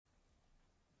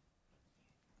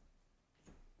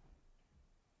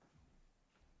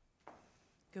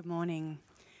Good morning.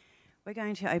 We're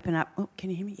going to open up... Oh, can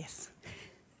you hear me? Yes.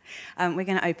 We're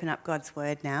going to open up God's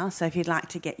Word now. So if you'd like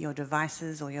to get your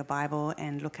devices or your Bible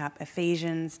and look up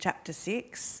Ephesians chapter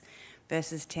 6,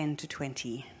 verses 10 to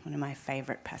 20, one of my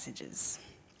favourite passages.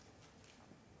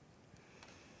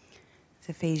 It's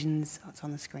Ephesians... Oh, it's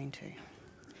on the screen too.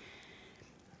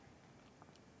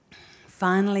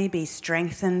 Finally, be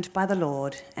strengthened by the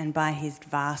Lord and by his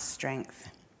vast strength.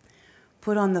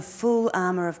 Put on the full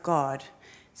armour of God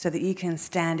so that you can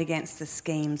stand against the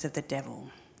schemes of the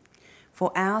devil.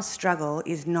 For our struggle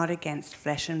is not against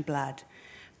flesh and blood,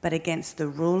 but against the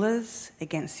rulers,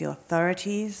 against the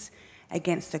authorities,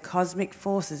 against the cosmic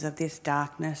forces of this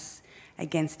darkness,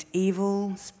 against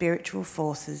evil spiritual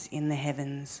forces in the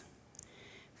heavens.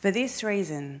 For this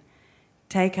reason,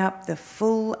 take up the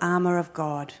full armour of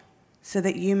God so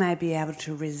that you may be able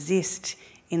to resist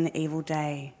in the evil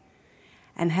day,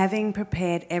 and having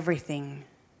prepared everything,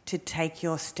 to take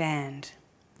your stand.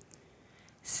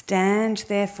 Stand,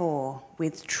 therefore,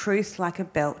 with truth like a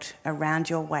belt around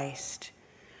your waist,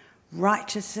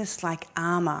 righteousness like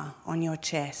armour on your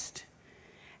chest,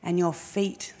 and your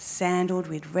feet sandaled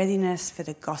with readiness for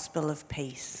the gospel of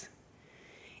peace.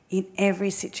 In every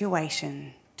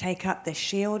situation, take up the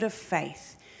shield of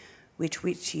faith, with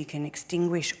which you can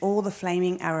extinguish all the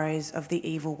flaming arrows of the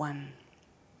evil one.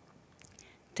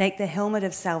 Take the helmet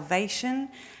of salvation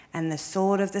and the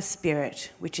sword of the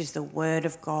Spirit, which is the word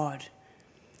of God.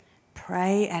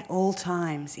 Pray at all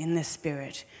times in the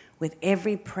Spirit with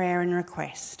every prayer and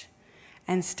request,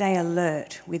 and stay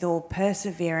alert with all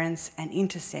perseverance and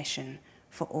intercession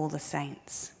for all the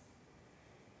saints.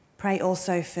 Pray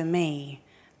also for me,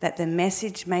 that the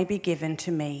message may be given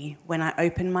to me when I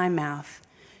open my mouth,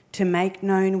 to make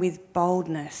known with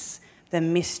boldness the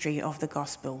mystery of the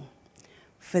gospel.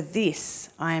 For this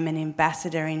I am an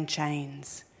ambassador in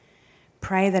chains.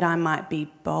 Pray that I might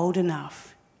be bold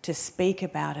enough to speak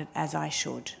about it as I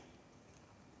should.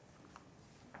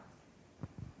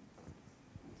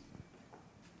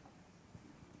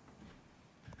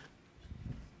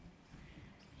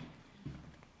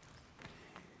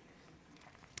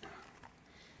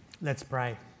 Let's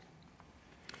pray.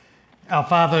 Our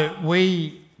Father,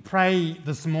 we pray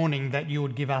this morning that you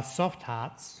would give us soft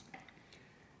hearts,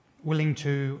 willing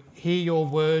to hear your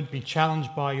word, be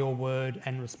challenged by your word,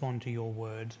 and respond to your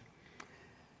word.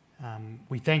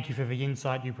 We thank you for the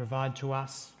insight you provide to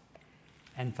us.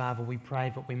 And Father, we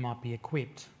pray that we might be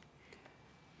equipped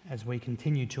as we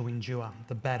continue to endure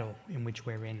the battle in which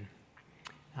we're in.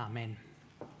 Amen.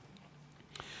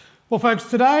 Well, folks,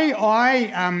 today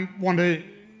I want to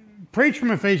preach from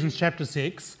Ephesians chapter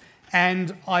 6,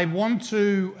 and I want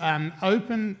to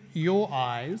open your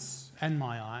eyes and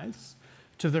my eyes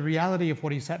to the reality of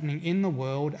what is happening in the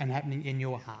world and happening in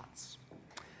your hearts.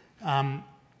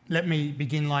 Let me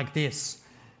begin like this.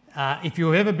 If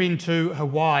you've ever been to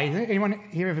Hawaii, has anyone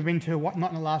here ever been to Hawaii? Not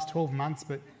in the last 12 months,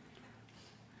 but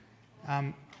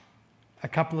a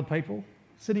couple of people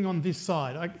sitting on this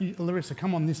side. Larissa,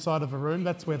 come on this side of the room.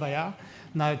 That's where they are.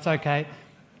 No, it's okay.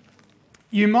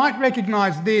 You might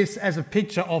recognise this as a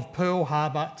picture of Pearl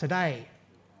Harbor today.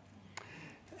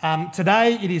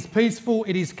 Today it is peaceful,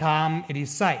 it is calm, it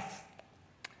is safe.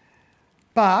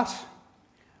 But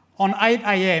on 8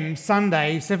 a.m.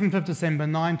 Sunday, 7th of December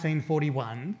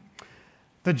 1941,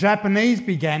 the Japanese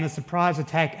began a surprise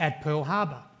attack at Pearl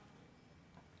Harbor.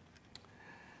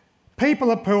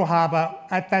 People at Pearl Harbor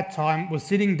at that time were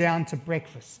sitting down to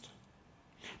breakfast.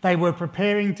 They were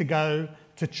preparing to go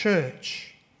to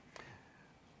church.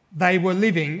 They were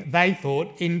living, they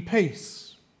thought, in peace.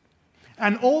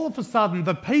 And all of a sudden,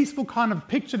 the peaceful kind of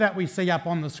picture that we see up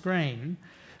on the screen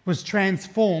was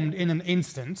transformed in an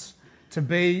instant to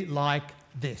be like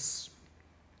this.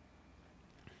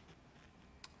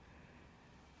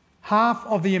 Half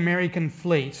of the American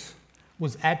fleet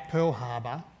was at Pearl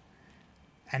Harbor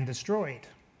and destroyed.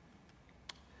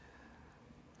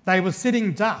 They were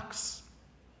sitting ducks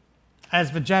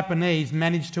as the Japanese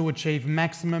managed to achieve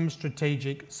maximum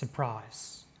strategic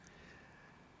surprise.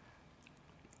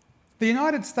 The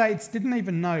United States didn't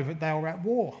even know that they were at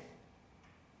war.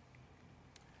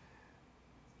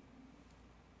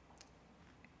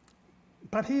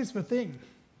 But here's the thing.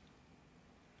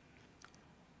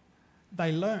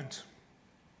 They learnt.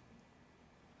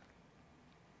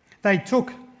 They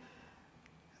took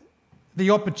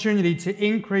the opportunity to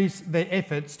increase their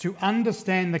efforts to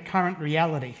understand the current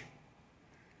reality.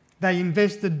 They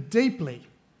invested deeply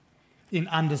in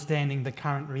understanding the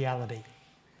current reality.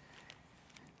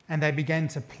 And they began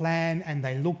to plan and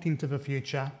they looked into the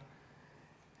future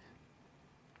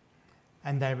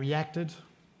and they reacted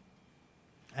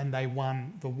and they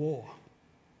won the war.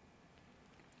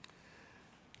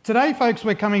 Today, folks,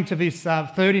 we're coming to this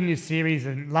third in this series,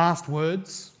 and last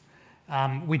words,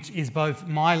 which is both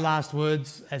my last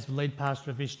words as the lead pastor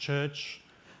of this church,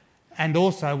 and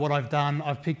also what I've done,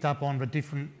 I've picked up on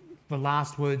the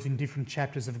last words in different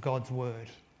chapters of God's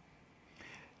Word.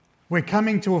 We're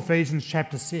coming to Ephesians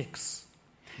chapter 6.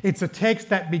 It's a text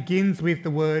that begins with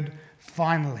the word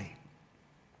finally.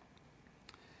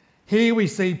 Here we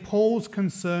see Paul's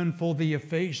concern for the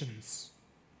Ephesians.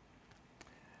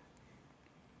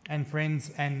 And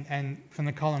friends, and for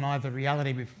Nicole and I, the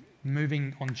reality with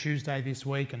moving on Tuesday this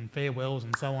week and farewells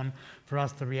and so on, for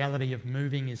us the reality of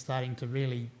moving is starting to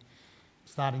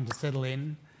settle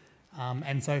in.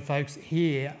 And so folks,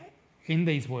 here in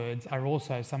these words are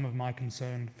also some of my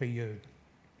concern for you.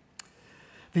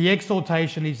 The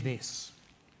exhortation is this: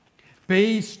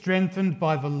 be strengthened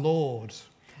by the Lord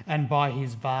and by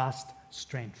his vast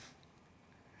strength.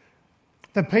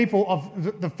 The people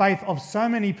of the faith of so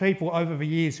many people over the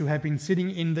years who have been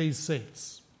sitting in these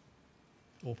seats,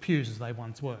 or pews as they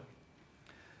once were,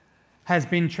 has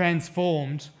been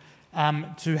transformed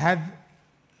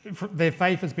their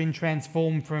faith has been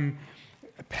transformed from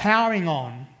powering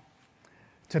on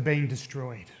to being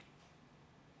destroyed.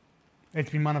 It's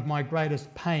been one of my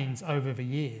greatest pains over the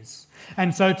years.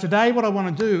 And so today what I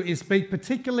want to do is speak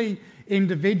particularly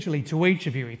individually to each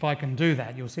of you, if I can do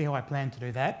that. You'll see how I plan to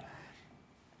do that.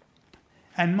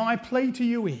 And my plea to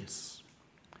you is,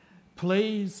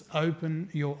 please open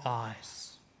your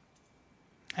eyes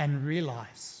and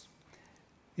realise,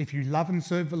 if you love and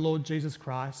serve the Lord Jesus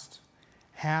Christ,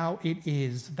 how it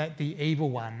is that the evil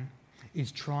one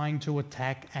is trying to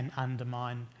attack and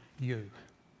undermine you.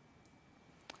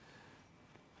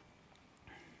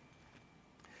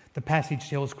 The passage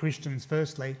tells Christians,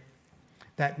 firstly,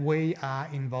 that we are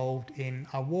involved in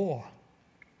a war.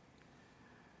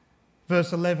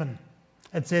 Verse 11.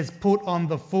 It says, put on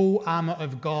the full armour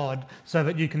of God so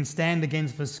that you can stand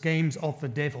against the schemes of the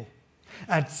devil.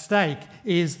 At stake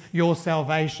is your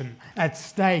salvation. At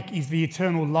stake is the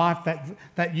eternal life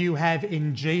that you have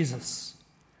in Jesus.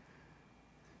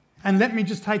 And let me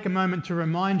just take a moment to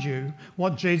remind you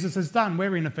what Jesus has done.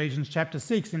 We're in Ephesians chapter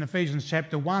 6, in Ephesians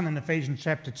chapter 1 and Ephesians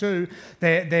chapter 2.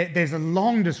 There's a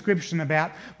long description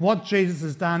about what Jesus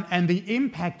has done and the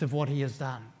impact of what he has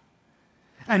done.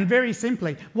 And very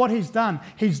simply, what he's done,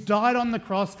 he's died on the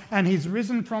cross and he's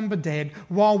risen from the dead.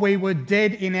 While we were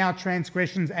dead in our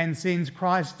transgressions and sins,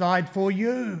 Christ died for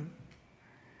you.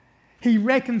 He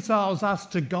reconciles us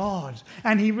to God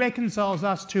and he reconciles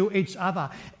us to each other.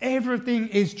 Everything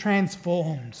is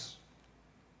transformed.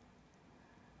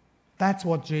 That's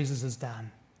what Jesus has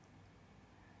done.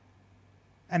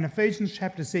 And Ephesians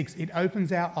chapter 6, it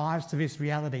opens our eyes to this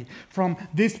reality. From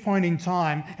this point in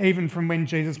time, even from when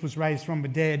Jesus was raised from the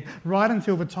dead, right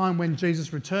until the time when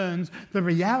Jesus returns, the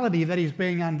reality that is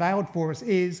being unveiled for us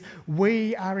is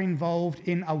we are involved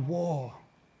in a war.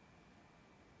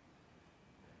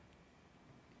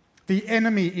 The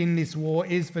enemy in this war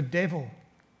is the devil.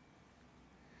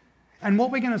 And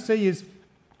what we're going to see is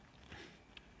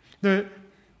the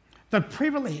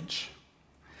privilege.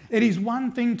 It is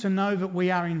one thing to know that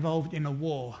we are involved in a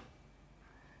war.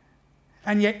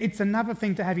 And yet it's another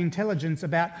thing to have intelligence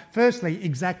about, firstly,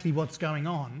 exactly what's going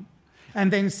on,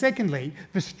 and then secondly,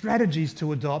 the strategies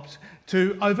to adopt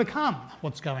to overcome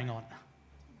what's going on.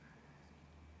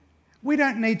 We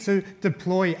don't need to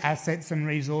deploy assets and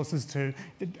resources to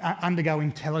undergo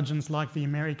intelligence like the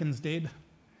Americans did.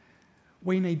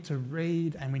 We need to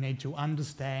read and we need to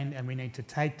understand and we need to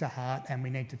take to heart and we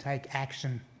need to take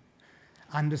action,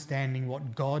 understanding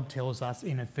what God tells us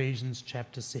in Ephesians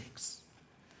chapter 6.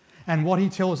 And what he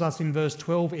tells us in verse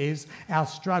 12 is our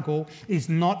struggle is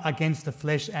not against the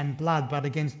flesh and blood, but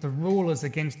against the rulers,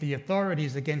 against the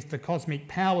authorities, against the cosmic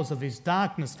powers of this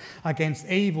darkness, against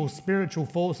evil spiritual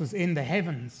forces in the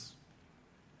heavens.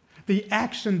 The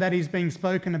action that is being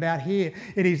spoken about here,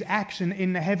 it is action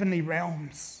in the heavenly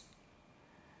realms.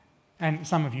 And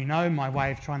some of you know my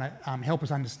way of trying to help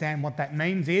us understand what that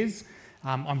means is,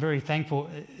 I'm very thankful.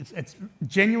 It's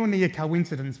genuinely a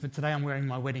coincidence, but today I'm wearing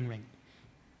my wedding ring.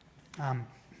 I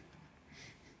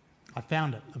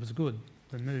found it. It was good.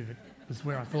 The move. It was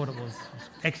where I thought it was. It was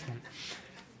excellent.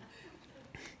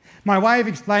 My way of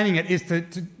explaining it is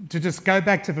to just go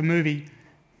back to the movie.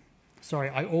 Sorry,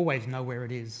 I always know where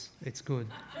it is. It's good.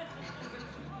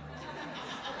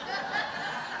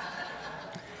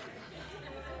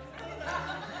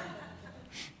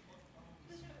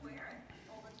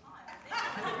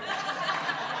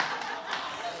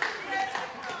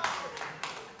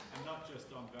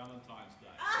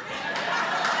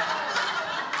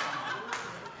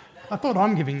 I thought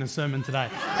I'm giving the sermon today.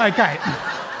 Okay.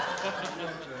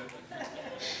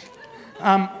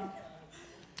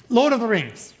 Lord of the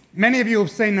Rings. Many of you have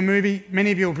seen the movie,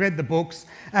 many of you have read the books,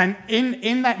 and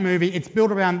in that movie it's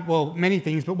built around, well, many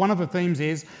things, but one of the themes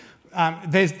is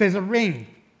there's a ring.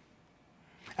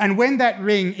 And when that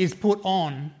ring is put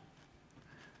on,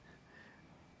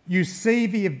 you see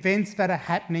the events that are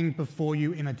happening before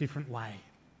you in a different way.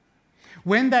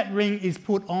 When that ring is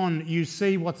put on, you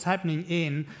see what's happening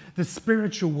in the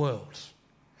spiritual world.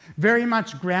 Very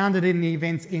much grounded in the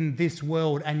events in this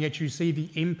world, and yet you see the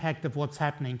impact of what's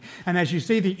happening. And as you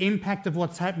see the impact of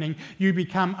what's happening, you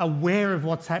become aware of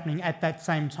what's happening at that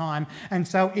same time. And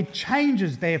so it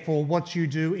changes, therefore, what you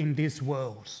do in this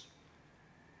world,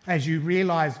 as you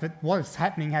realise that what's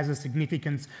happening has a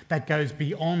significance that goes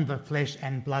beyond the flesh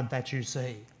and blood that you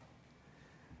see.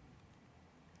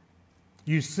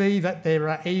 You see that there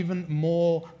are even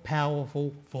more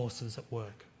powerful forces at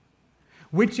work.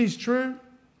 Which is true?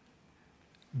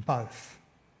 Both.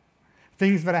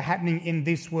 Things that are happening in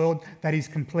this world, that is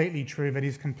completely true, that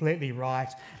is completely right,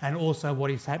 and also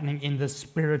what is happening in the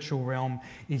spiritual realm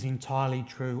is entirely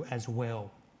true as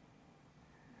well.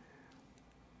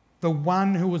 The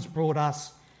one who has brought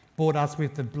us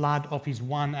with the blood of his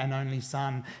one and only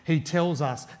Son, he tells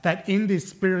us that in this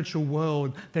spiritual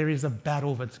world there is a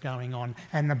battle that's going on.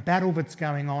 And the battle that's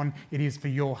going on, it is for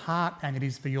your heart, and it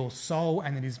is for your soul,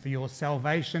 and it is for your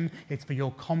salvation. It's for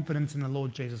your confidence in the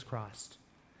Lord Jesus Christ.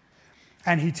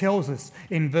 And he tells us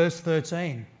in verse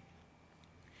 13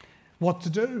 what to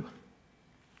do.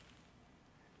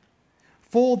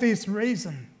 For this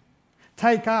reason,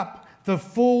 take up the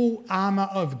full armour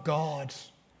of God,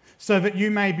 so that you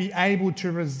may be able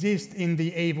to resist in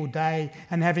the evil day,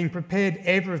 and having prepared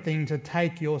everything, to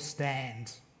take your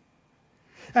stand.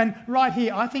 And right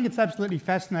here, I think it's absolutely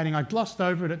fascinating. I glossed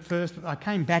over it at first, but I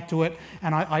came back to it,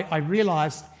 and I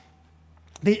realised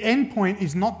the end point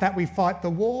is not that we fight the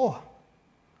war.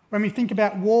 When we think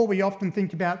about war, we often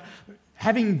think about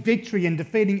having victory and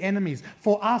defeating enemies.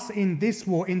 For us in this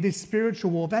war, in this spiritual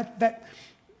war,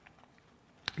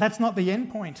 that's not the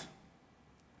end point.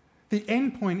 The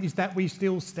end point is that we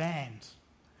still stand.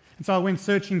 And so I went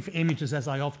searching for images, as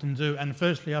I often do, and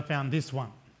firstly I found this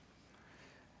one.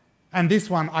 And this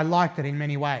one, I liked it in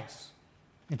many ways.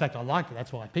 In fact, I liked it,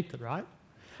 that's why I picked it, right?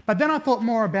 But then I thought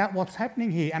more about what's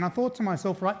happening here, and I thought to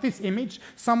myself, right, this image,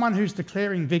 someone who's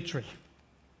declaring victory.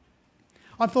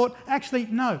 I thought, actually,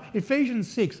 no, Ephesians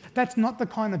 6, that's not the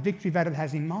kind of victory that it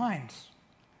has in mind.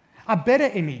 A better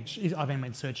image, I've then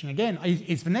went searching again,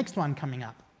 is the next one coming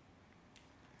up.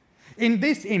 In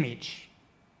this image,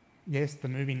 yes, the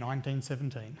movie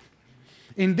 1917,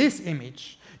 in this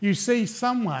image, you see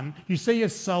a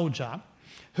soldier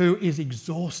who is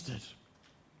exhausted,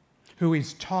 who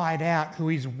is tired out, who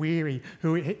is weary,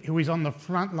 who is on the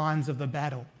front lines of the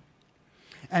battle.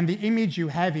 And the image you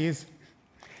have is,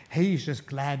 he's just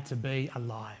glad to be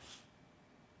alive.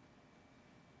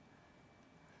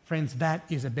 Friends, that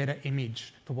is a better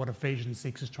image for what Ephesians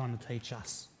 6 is trying to teach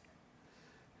us.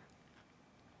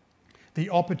 The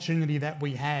opportunity that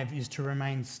we have is to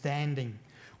remain standing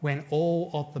when all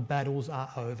of the battles are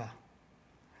over.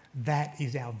 That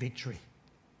is our victory.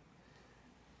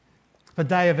 The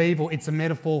day of evil, it's a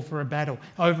metaphor for a battle.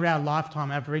 Over our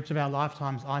lifetime, over each of our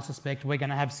lifetimes, I suspect we're going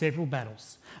to have several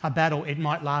battles. A battle, it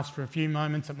might last for a few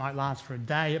moments, it might last for a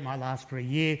day, it might last for a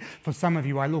year. For some of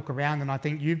you, I look around and I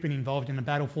think you've been involved in a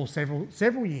battle for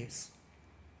several years.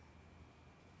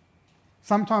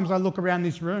 Sometimes I look around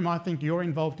this room, I think you're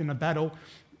involved in a battle.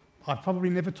 I've probably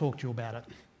never talked to you about it.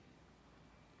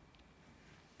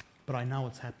 But I know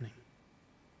it's happening.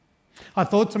 I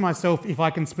thought to myself, if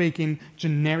I can speak in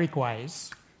generic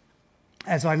ways,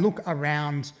 as I look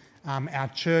around our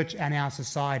church and our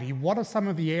society, what are some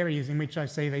of the areas in which I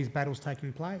see these battles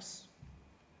taking place?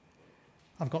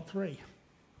 I've got three.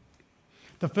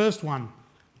 The first one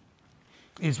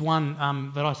is one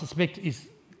that I suspect is,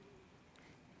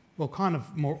 well, kind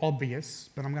of more obvious,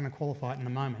 but I'm going to qualify it in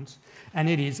a moment, and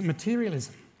it is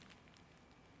materialism.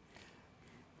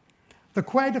 The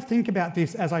way to think about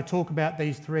this as I talk about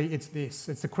these three, it's this.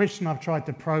 It's the question I've tried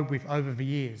to probe with over the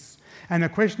years. And the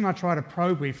question I try to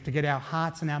probe with to get our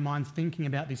hearts and our minds thinking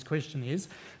about this question is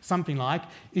something like,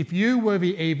 if you were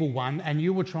the evil one and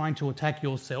you were trying to attack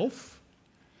yourself,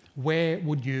 where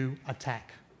would you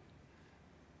attack?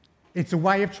 It's a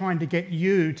way of trying to get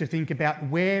you to think about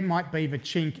where might be the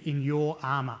chink in your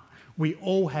armour. We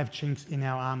all have chinks in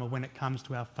our armour when it comes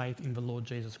to our faith in the Lord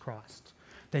Jesus Christ.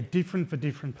 They're different for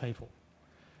different people.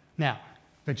 Now,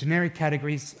 the generic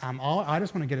categories, I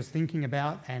just want to get us thinking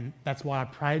about, and that's why I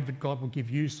prayed that God will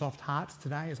give you soft hearts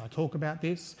today as I talk about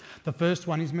this. The first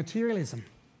one is materialism.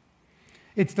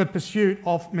 It's the pursuit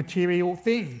of material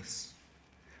things.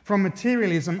 From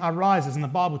materialism arises, and the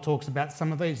Bible talks about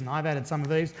some of these, and I've added some of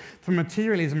these, from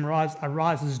materialism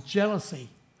arises jealousy,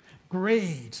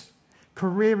 greed,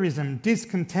 careerism,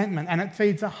 discontentment, and it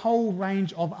feeds a whole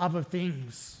range of other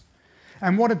things.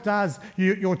 And what it does,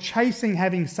 you're chasing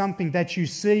having something that you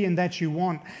see and that you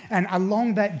want. And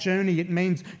along that journey, it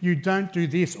means you don't do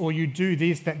this or you do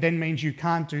this, that then means you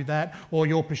can't do that, or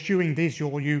you're pursuing this,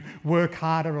 or you work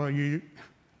harder, or you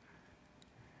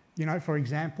know, for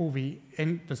example, the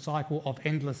cycle of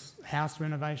endless house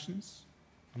renovations.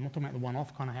 I'm not talking about the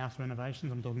one-off kind of house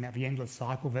renovations. I'm talking about the endless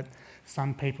cycle that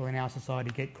some people in our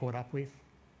society get caught up with.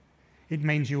 It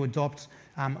means you adopt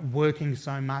working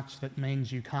so much that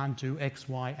means you can't do X,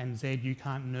 Y, and Z. You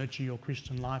can't nurture your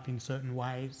Christian life in certain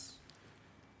ways.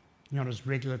 You're not as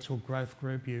regular to a growth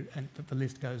group, and the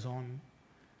list goes on.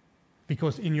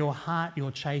 Because in your heart,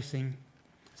 you're chasing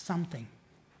something.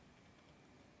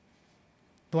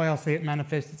 The way I see it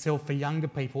manifest itself for younger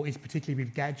people is particularly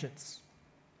with gadgets.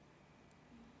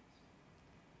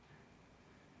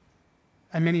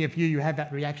 And many of you have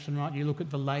that reaction, right? You look at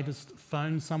the latest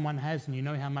phone someone has and you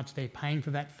know how much they're paying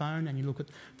for that phone, and you look at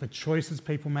the choices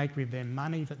people make with their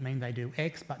money that mean they do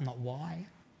X but not Y.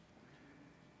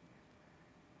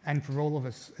 And for all of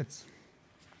us,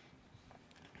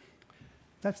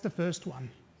 that's the first one.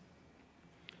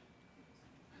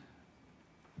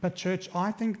 But church,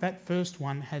 I think that first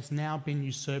one has now been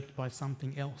usurped by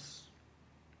something else.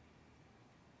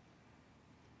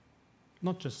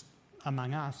 Not just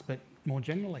among us, but more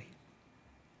generally.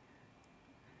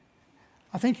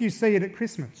 I think you see it at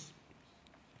Christmas.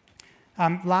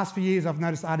 Last few years I've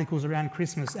noticed articles around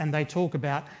Christmas, and they talk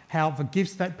about how the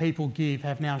gifts that people give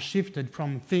have now shifted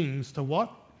from things to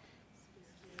what?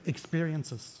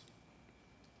 Experiences.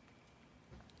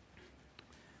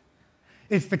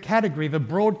 It's the category, the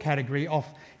broad category of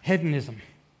hedonism.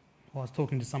 I was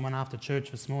talking to someone after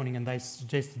church this morning and they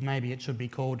suggested maybe it should be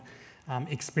called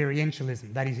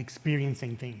experientialism, that is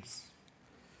experiencing things.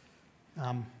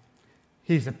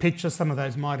 Here's a picture. Some of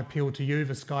those might appeal to you.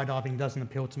 The skydiving doesn't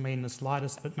appeal to me in the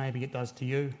slightest, but maybe it does to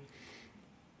you.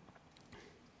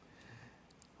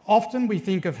 Often we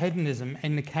think of hedonism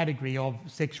in the category of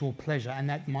sexual pleasure, and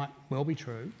that might well be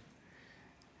true.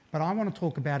 But I want to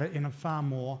talk about it in a far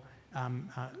more,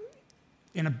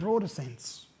 in a broader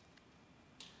sense.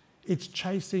 It's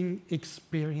chasing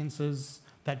experiences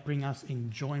that bring us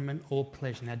enjoyment or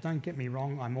pleasure. Now, don't get me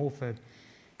wrong, I'm all for,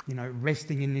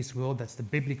 resting in this world. That's the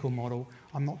biblical model.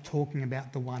 I'm not talking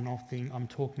about the one-off thing. I'm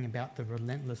talking about the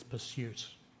relentless pursuit.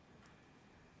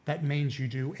 That means you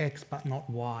do X but not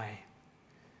Y.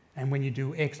 And when you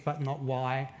do X but not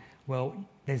Y, well,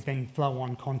 there's then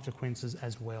flow-on consequences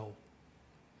as well.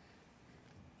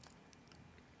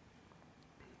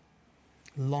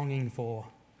 Longing for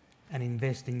and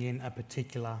investing in a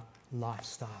particular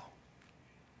lifestyle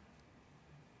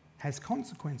has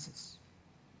consequences.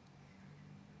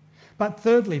 But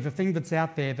thirdly, the thing that's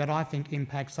out there that I think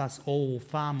impacts us all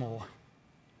far more,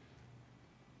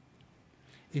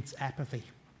 it's apathy.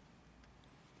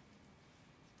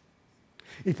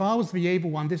 If I was the evil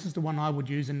one, this is the one I would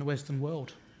use in the Western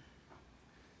world.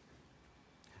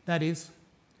 That is,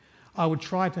 I would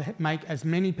try to make as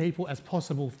many people as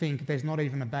possible think there's not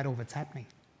even a battle that's happening.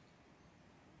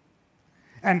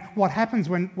 And what happens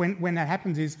when that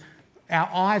happens is our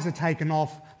eyes are taken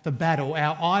off the battle.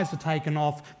 Our eyes are taken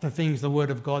off the things the Word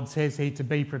of God says here to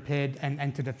be prepared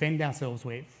and to defend ourselves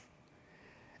with.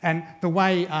 And the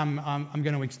way I'm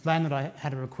going to explain that, I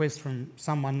had a request from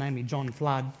someone, namely John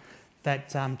Flood, that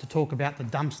to talk about the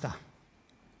dumpster.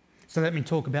 So let me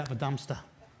talk about the dumpster,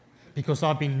 because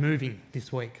I've been moving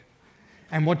this week.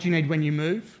 And what do you need when you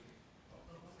move?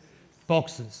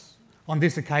 Boxes. On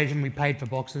this occasion, we paid for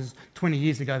boxes. 20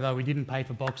 years ago, though, we didn't pay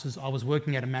for boxes. I was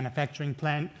working at a manufacturing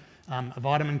plant, a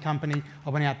vitamin company. I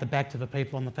went out the back to the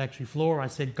people on the factory floor. I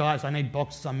said, guys, I need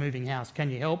boxes. I'm moving house. Can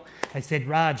you help? They said,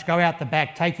 Raj, go out the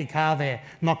back, take your car there,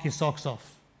 knock your socks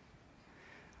off.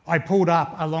 I pulled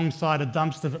up alongside a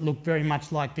dumpster that looked very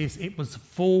much like this. It was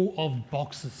full of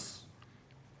boxes.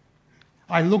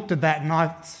 I looked at that and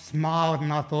I smiled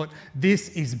and I thought, this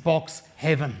is box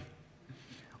heaven.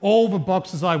 All the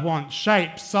boxes I want,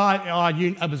 shape, size,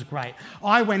 it was great.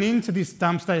 I went into this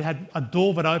dumpster. It had a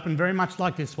door that opened very much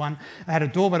like this one. I had a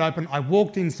door that opened. I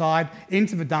walked inside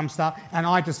into the dumpster and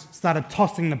I just started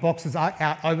tossing the boxes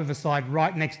out over the side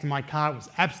right next to my car. It was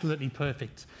absolutely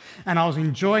perfect. And I was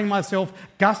enjoying myself.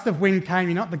 Gust of wind came.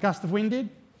 You know what the gust of wind did?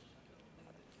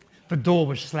 The door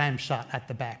was slammed shut at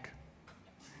the back.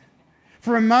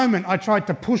 For a moment, I tried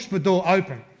to push the door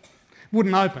open.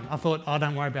 Wouldn't open. I thought, oh,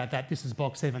 don't worry about that. This is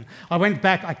box heaven. I went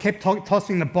back. I kept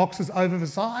tossing the boxes over the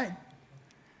side.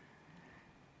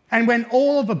 And when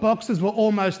all of the boxes were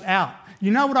almost out,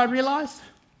 you know what I realised?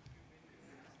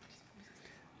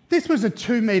 This was a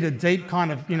 2 metre deep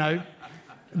kind of,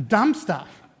 dumpster.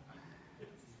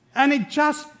 And it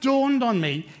just dawned on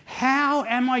me, how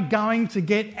am I going to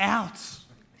get out?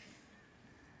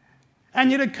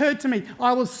 And it occurred to me,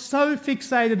 I was so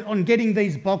fixated on getting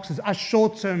these boxes, a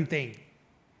short-term thing,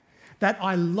 that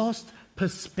I lost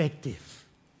perspective.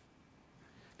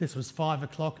 This was 5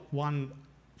 o'clock one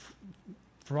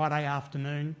Friday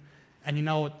afternoon. And you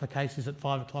know what the case is at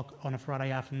 5 o'clock on a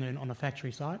Friday afternoon on a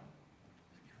factory site?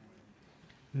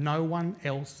 No one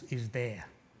else is there.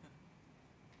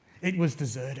 It was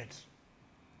deserted.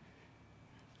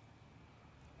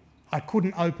 I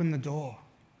couldn't open the door.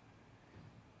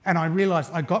 And I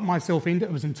realised I got myself into,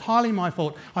 it was entirely my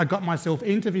fault, I got myself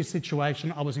into this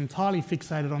situation, I was entirely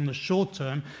fixated on the short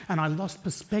term, and I lost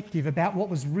perspective about what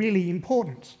was really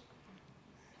important.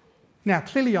 Now,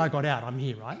 clearly I got out, I'm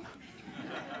here, right?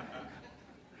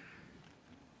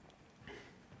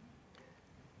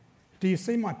 Do you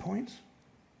see my point?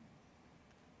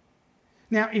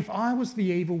 Now, if I was the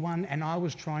evil one and I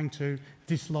was trying to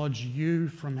dislodge you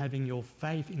from having your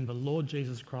faith in the Lord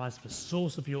Jesus Christ, the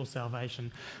source of your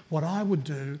salvation, what I would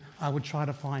do, I would try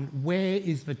to find where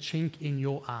is the chink in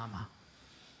your armour?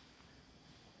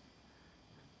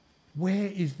 Where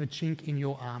is the chink in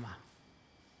your armour?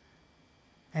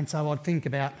 And so I'd think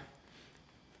about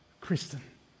Kristen.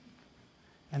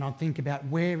 And I'd think about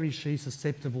where is she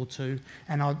susceptible to,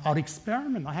 and I'd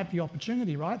experiment. I had the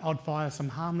opportunity, right? I'd fire some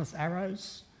harmless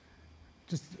arrows,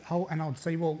 and I'd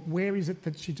see, well, where is it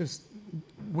that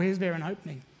where's there an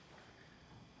opening?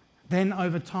 Then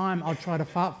over time, I'd try to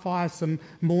fire some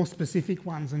more specific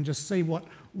ones and just see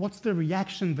what's the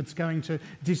reaction that's going to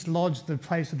dislodge the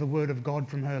place of the Word of God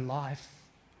from her life,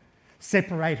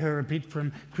 separate her a bit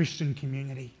from Christian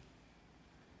community.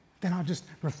 Then I'll just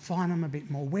refine them a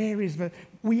bit more.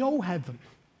 We all have them.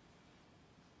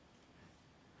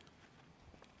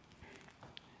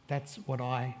 That's what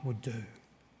I would do.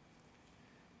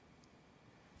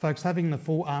 Folks, having the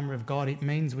full armour of God, it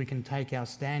means we can take our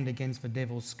stand against the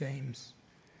devil's schemes.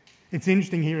 It's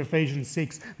interesting here, Ephesians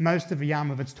 6, most of the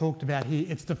armour that's talked about here,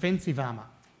 it's defensive armour.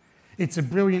 It's a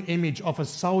brilliant image of a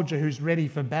soldier who's ready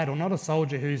for battle, not a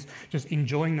soldier who's just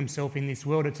enjoying themselves in this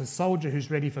world. It's a soldier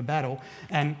who's ready for battle.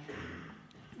 And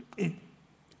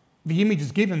the image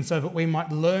is given so that we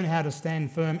might learn how to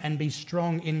stand firm and be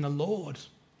strong in the Lord.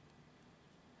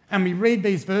 And we read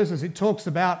these verses, it talks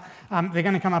about, they're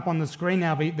going to come up on the screen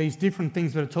now, these different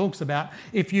things that it talks about.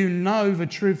 If you know the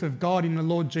truth of God in the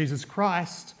Lord Jesus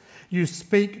Christ, you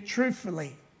speak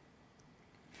truthfully.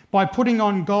 By putting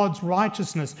on God's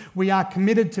righteousness, we are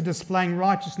committed to displaying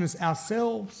righteousness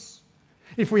ourselves.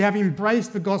 If we have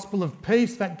embraced the gospel of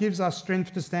peace, that gives us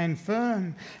strength to stand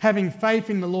firm. Having faith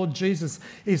in the Lord Jesus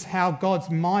is how God's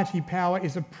mighty power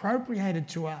is appropriated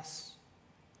to us.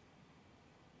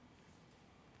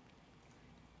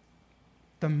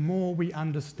 The more we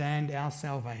understand our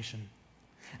salvation,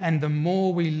 and the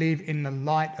more we live in the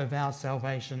light of our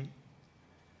salvation,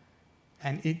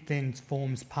 and it then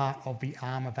forms part of the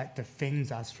armour that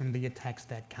defends us from the attacks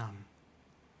that come.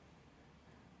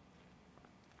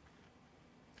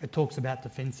 It talks about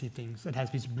defensive things. It has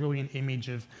this brilliant image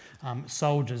of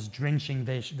soldiers drenching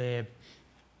their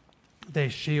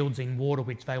shields in water,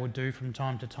 which they would do from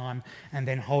time to time, and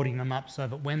then holding them up so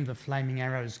that when the flaming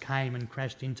arrows came and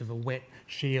crashed into the wet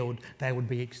shield, they would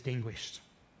be extinguished.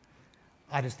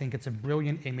 I just think it's a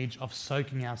brilliant image of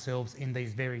soaking ourselves in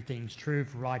these very things: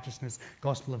 truth, righteousness,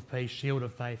 gospel of peace, shield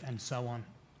of faith, and so on,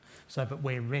 so that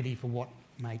we're ready for what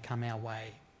may come our way.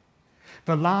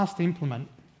 The last implement,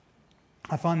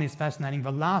 I find this fascinating,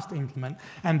 the last implement,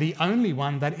 and the only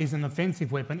one that is an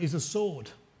offensive weapon, is a sword.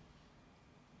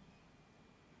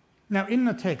 Now, in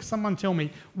the text, someone tell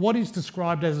me, what is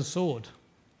described as a sword?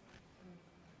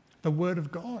 The Word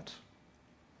of God.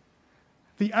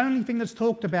 The only thing that's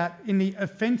talked about in the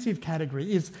offensive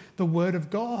category is the Word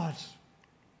of God.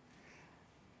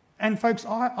 And folks,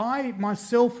 I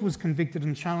myself was convicted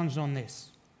and challenged on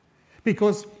this,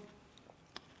 because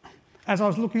as I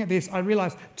was looking at this, I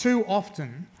realised too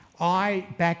often I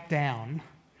back down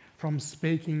from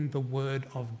speaking the Word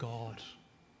of God.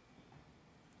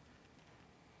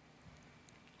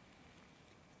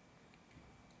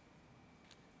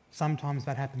 Sometimes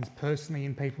that happens personally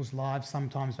in people's lives.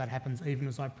 Sometimes that happens even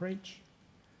as I preach.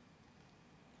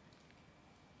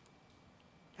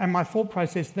 And my thought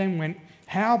process then went,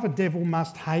 how the devil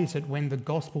must hate it when the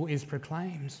gospel is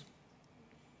proclaimed.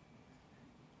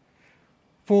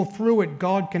 For through it,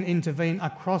 God can intervene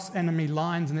across enemy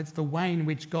lines, and it's the way in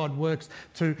which God works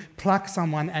to pluck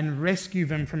someone and rescue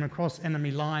them from across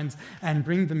enemy lines and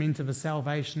bring them into the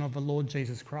salvation of the Lord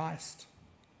Jesus Christ.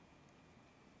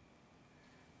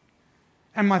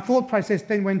 And my thought process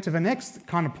then went to the next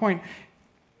kind of point.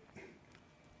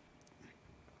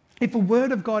 If the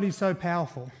Word of God is so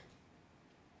powerful,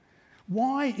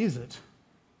 why is it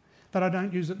that I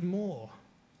don't use it more?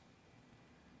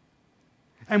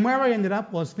 And where I ended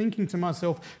up was thinking to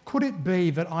myself, could it be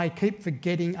that I keep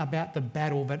forgetting about the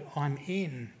battle that I'm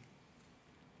in?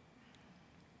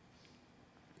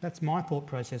 That's my thought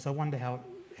process. I wonder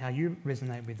how you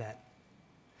resonate with that.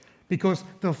 Because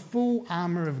the full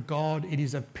armour of God, it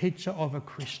is a picture of a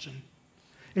Christian.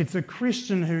 It's a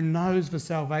Christian who knows the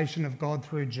salvation of God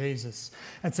through Jesus.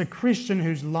 It's a Christian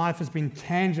whose life has been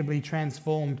tangibly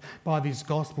transformed by this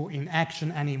gospel in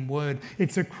action and in word.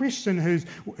 It's a Christian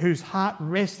whose heart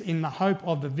rests in the hope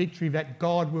of the victory that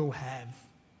God will have.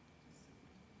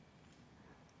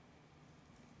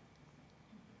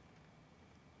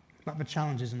 But the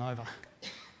challenge isn't over.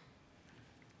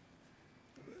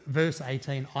 Verse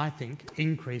 18, I think,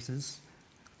 increases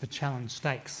the challenge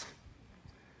stakes.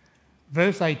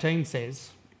 Verse 18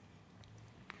 says,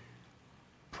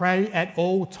 pray at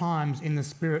all times in the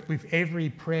Spirit with every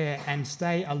prayer and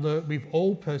stay alert with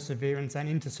all perseverance and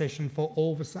intercession for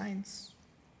all the saints.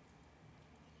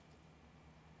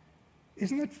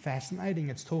 Isn't it fascinating?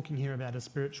 It's talking here about a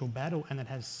spiritual battle and it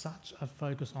has such a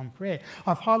focus on prayer.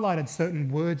 I've highlighted certain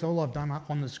words. All I've done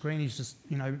on the screen is just,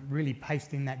 really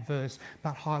paste in that verse,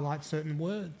 but highlight certain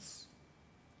words.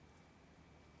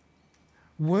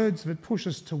 Words that push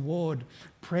us toward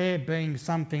prayer being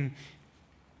something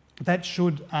that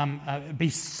should be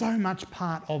so much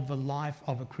part of the life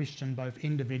of a Christian, both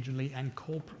individually and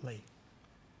corporately,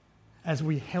 as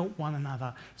we help one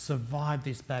another survive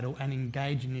this battle and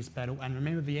engage in this battle. And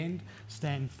remember the end,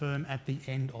 stand firm at the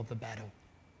end of the battle.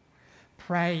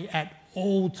 Pray at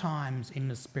all times in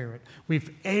the Spirit, with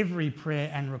every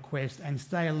prayer and request, and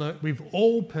stay alert with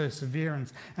all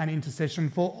perseverance and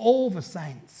intercession for all the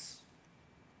saints.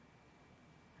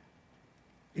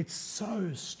 It's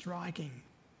so striking.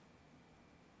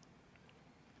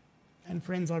 And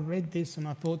friends, I read this and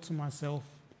I thought to myself,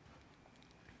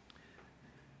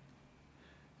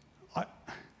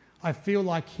 I feel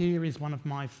like here is one of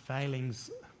my failings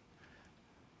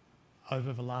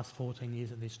over the last 14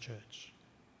 years at this church.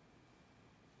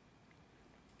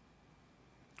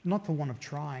 Not for want of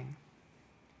trying.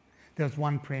 There was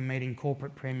one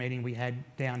corporate prayer meeting we had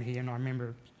down here, and I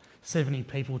remember 70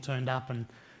 people turned up, and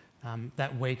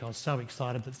that week I was so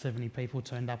excited that 70 people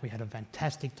turned up. We had a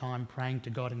fantastic time praying to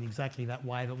God in exactly that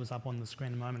way that was up on the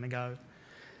screen a moment ago.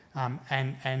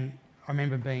 And I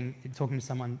remember talking to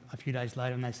someone a few days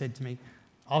later, and they said to me,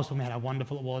 I was talking about how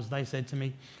wonderful it was. They said to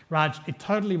me, Raj, it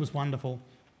totally was wonderful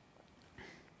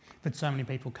that so many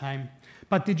people came.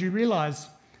 But did you realise,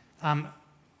 I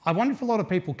wonder if a lot of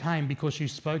people came because you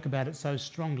spoke about it so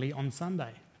strongly on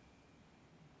Sunday.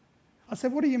 I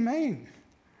said, what do you mean?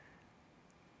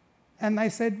 And they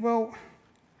said, well,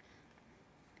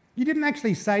 you didn't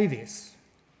actually say this,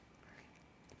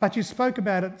 but you spoke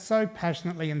about it so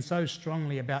passionately and so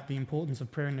strongly about the importance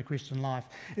of prayer in the Christian life.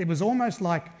 It was almost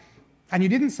like, and you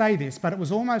didn't say this, but it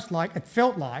was almost like, it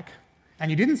felt like, and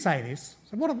you didn't say this.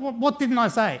 So what didn't I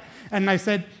say? And they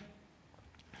said,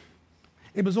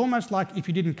 it was almost like if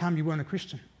you didn't come, you weren't a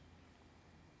Christian.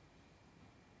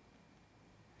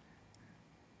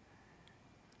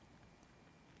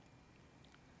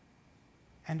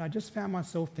 And I just found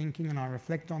myself thinking, and I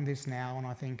reflect on this now, and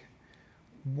I think,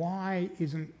 why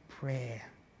isn't prayer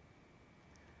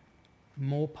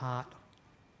more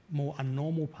a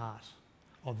normal part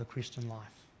of the Christian life?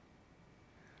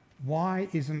 Why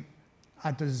isn't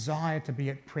a desire to be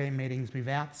at prayer meetings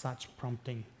without such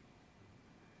prompting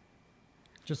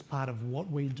just part of what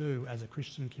we do as a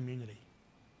Christian community?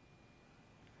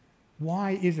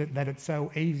 Why is it that it's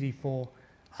so easy for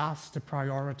us to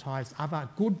prioritise other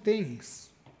good things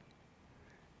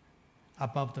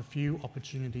above the few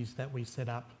opportunities that we set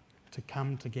up to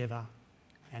come together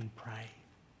and pray?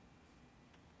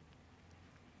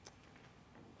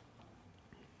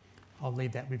 I'll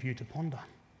leave that with you to ponder.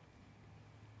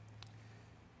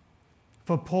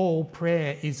 For Paul,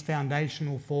 prayer is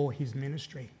foundational for his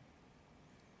ministry.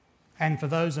 And for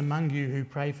those among you who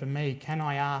pray for me, can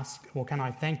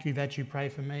I thank you that you pray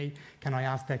for me? Can I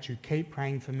ask that you keep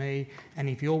praying for me? And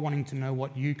if you're wanting to know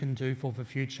what you can do for the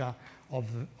future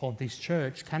of this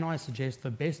church, can I suggest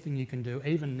the best thing you can do,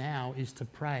 even now, is to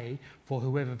pray for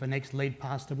whoever the next lead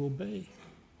pastor will be.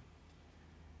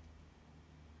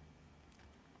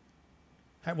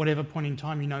 At whatever point in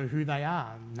time you know who they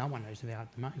are. No one knows who they are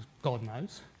at the moment. God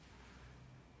knows.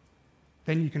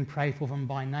 Then you can pray for them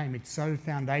by name. It's so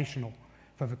foundational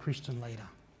for the Christian leader.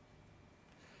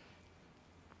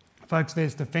 Folks,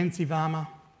 there's defensive armour.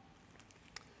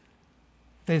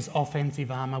 There's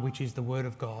offensive armour, which is the Word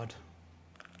of God.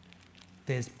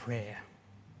 There's prayer.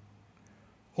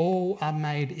 All are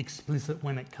made explicit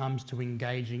when it comes to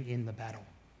engaging in the battle.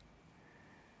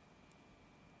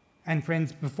 And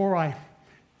friends, before I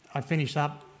finish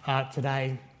up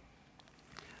today,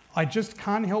 I just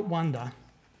can't help wonder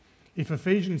if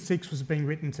Ephesians 6 was being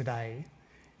written today,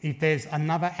 if there's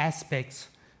another aspect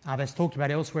that's talked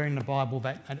about elsewhere in the Bible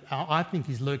that I think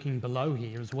is lurking below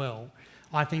here as well.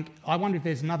 I wonder if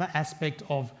there's another aspect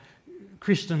of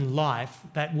Christian life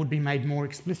that would be made more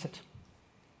explicit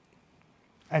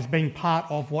as being part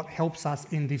of what helps us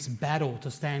in this battle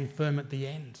to stand firm at the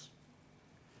end.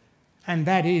 And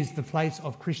that is the place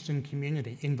of Christian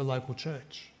community in the local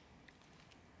church.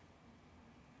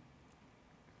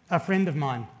 A friend of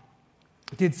mine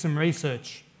did some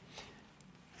research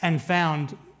and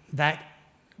found that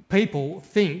people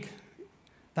think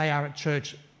they are at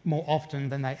church more often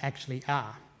than they actually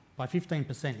are, by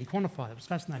 15%. He quantified it. It was a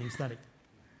fascinating study.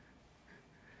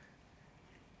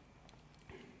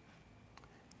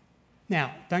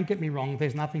 Now, don't get me wrong,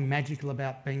 there's nothing magical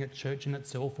about being at church in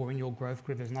itself or in your growth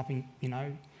group. There's nothing,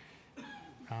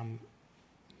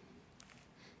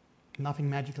 nothing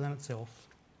magical in itself.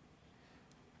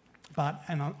 But,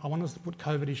 and I want us to put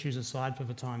COVID issues aside for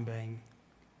the time being,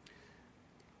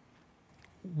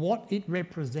 what it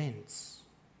represents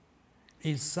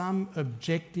is some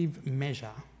objective measure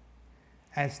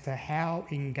as to how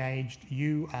engaged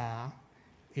you are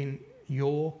in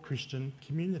your Christian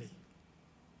community.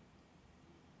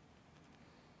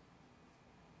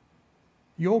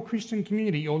 Your Christian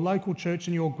community, your local church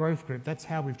and your growth group, that's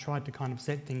how we've tried to kind of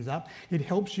set things up. It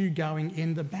helps you going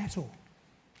in the battle.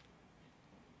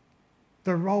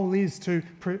 The role is to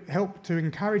help to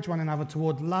encourage one another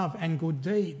toward love and good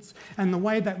deeds. And the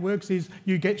way that works is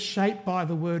you get shaped by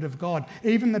the Word of God,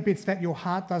 even the bits that your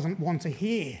heart doesn't want to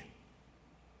hear.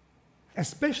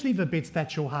 Especially the bits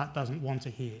that your heart doesn't want to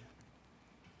hear.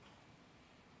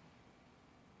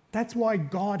 That's why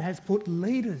God has put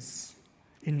leaders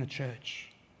in the church.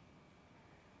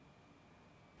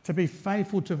 To be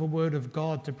faithful to the Word of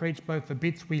God, to preach both the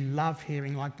bits we love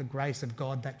hearing, like the grace of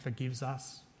God that forgives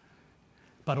us,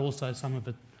 but also some of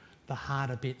the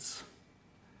harder bits,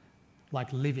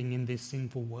 like living in this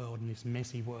sinful world, in this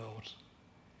messy world.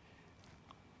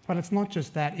 But it's not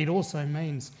just that, it also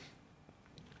means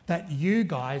that you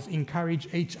guys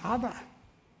encourage each other.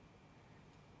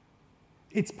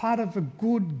 It's part of a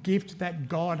good gift that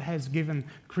God has given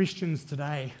Christians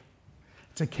today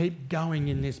to keep going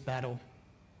in this battle.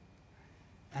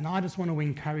 And I just want to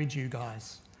encourage you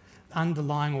guys,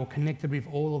 underlying or connected with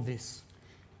all of this,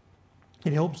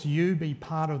 it helps you be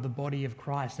part of the body of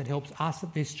Christ. It helps us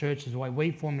at this church, is the way we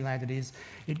formulate it is.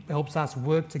 It helps us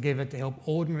work together to help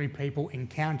ordinary people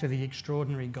encounter the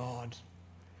extraordinary God.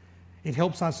 It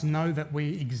helps us know that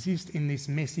we exist in this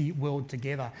messy world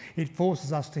together. It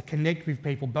forces us to connect with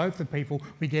people, both the people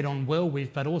we get on well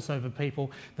with, but also the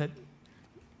people that,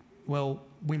 well,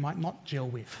 we might not gel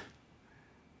with.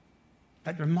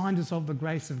 That remind us of the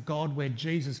grace of God where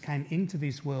Jesus came into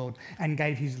this world and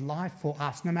gave his life for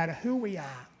us, no matter who we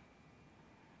are,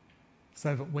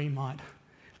 so that we might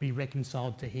be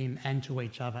reconciled to him and to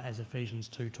each other, as Ephesians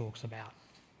 2 talks about.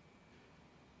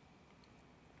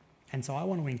 And so I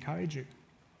want to encourage you.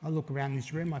 I look around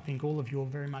this room, I think all of you are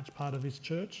very much part of this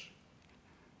church,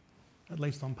 at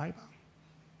least on paper.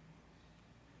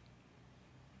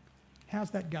 How's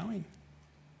that going?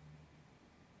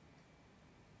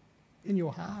 In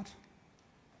your heart?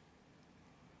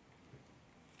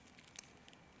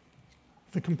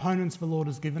 The components the Lord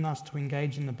has given us to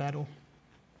engage in the battle,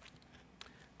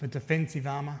 the defensive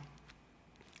armour,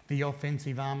 the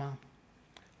offensive armour,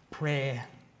 prayer,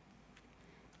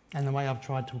 and the way I've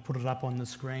tried to put it up on the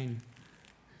screen,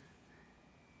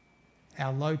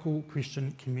 our local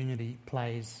Christian community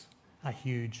plays a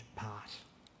huge part.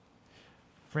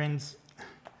 Friends,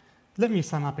 let me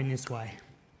sum up in this way.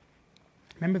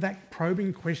 Remember that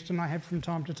probing question I have from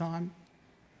time to time?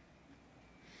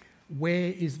 Where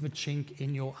is the chink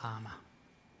in your armour?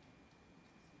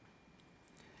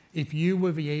 If you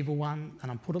were the evil one,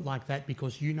 and I put it like that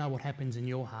because you know what happens in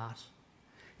your heart,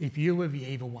 if you were the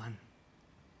evil one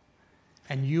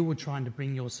and you were trying to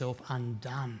bring yourself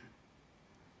undone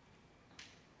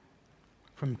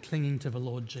from clinging to the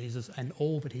Lord Jesus and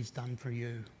all that he's done for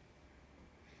you,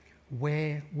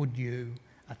 where would you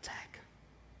attack?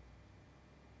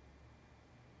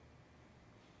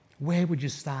 where would you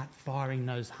start firing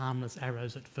those harmless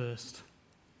arrows at first?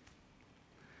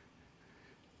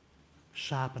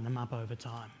 Sharpen them up over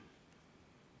time.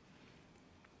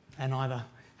 And either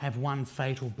have one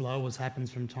fatal blow, as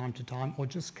happens from time to time, or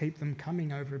just keep them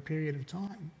coming over a period of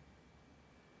time.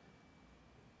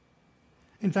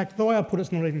 In fact, the way I put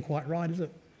it's not even quite right, is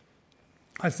it?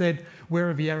 I said, where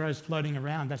are the arrows floating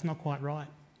around? That's not quite right.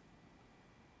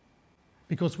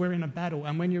 Because we're in a battle,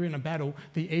 and when you're in a battle,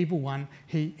 the evil one,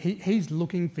 he's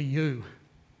looking for you.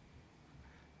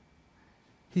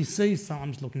 He sees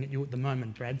someone's looking at you at the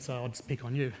moment, Brad, so I'll just pick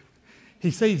on you.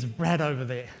 He sees Brad over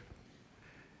there,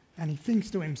 and he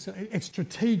thinks to himself, it's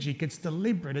strategic, it's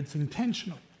deliberate, it's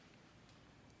intentional.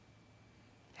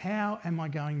 How am I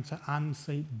going to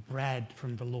unseat Brad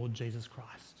from the Lord Jesus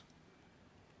Christ?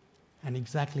 And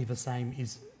exactly the same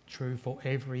is true for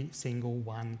every single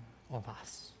one of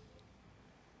us.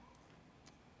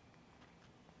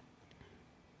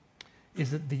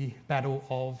 Is it the battle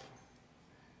of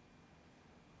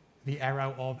the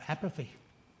arrow of apathy?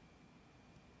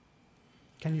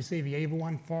 Can you see the evil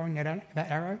one firing that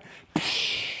arrow?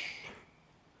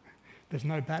 There's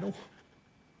no battle.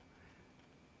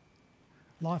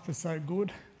 Life is so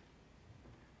good.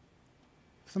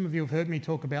 Some of you have heard me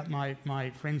talk about my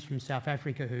friends from South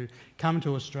Africa who come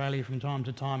to Australia from time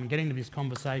to time and get into this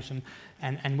conversation,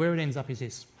 and where it ends up is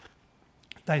this.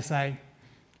 They say,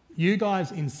 you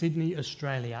guys in Sydney,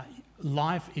 Australia,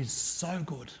 life is so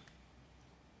good.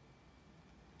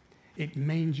 It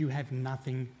means you have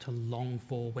nothing to long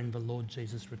for when the Lord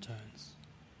Jesus returns.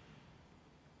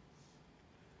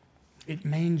 It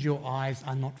means your eyes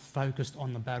are not focused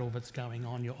on the battle that's going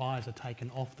on. Your eyes are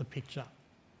taken off the picture.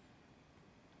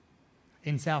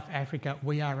 In South Africa,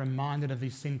 we are reminded of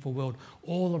this sinful world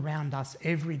all around us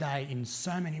every day in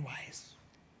so many ways.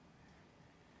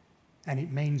 And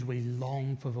it means we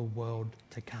long for the world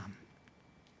to come.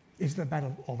 Is it a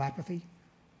battle of apathy?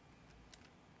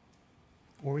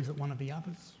 Or is it one of the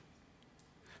others?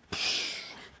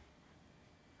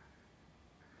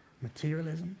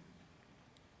 Materialism?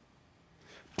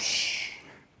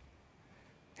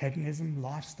 Hedonism,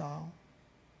 lifestyle?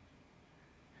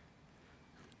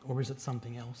 Or is it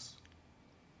something else?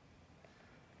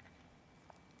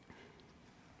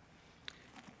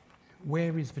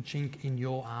 Where is the chink in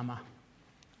your armour?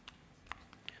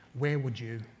 Where would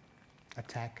you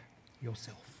attack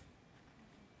yourself?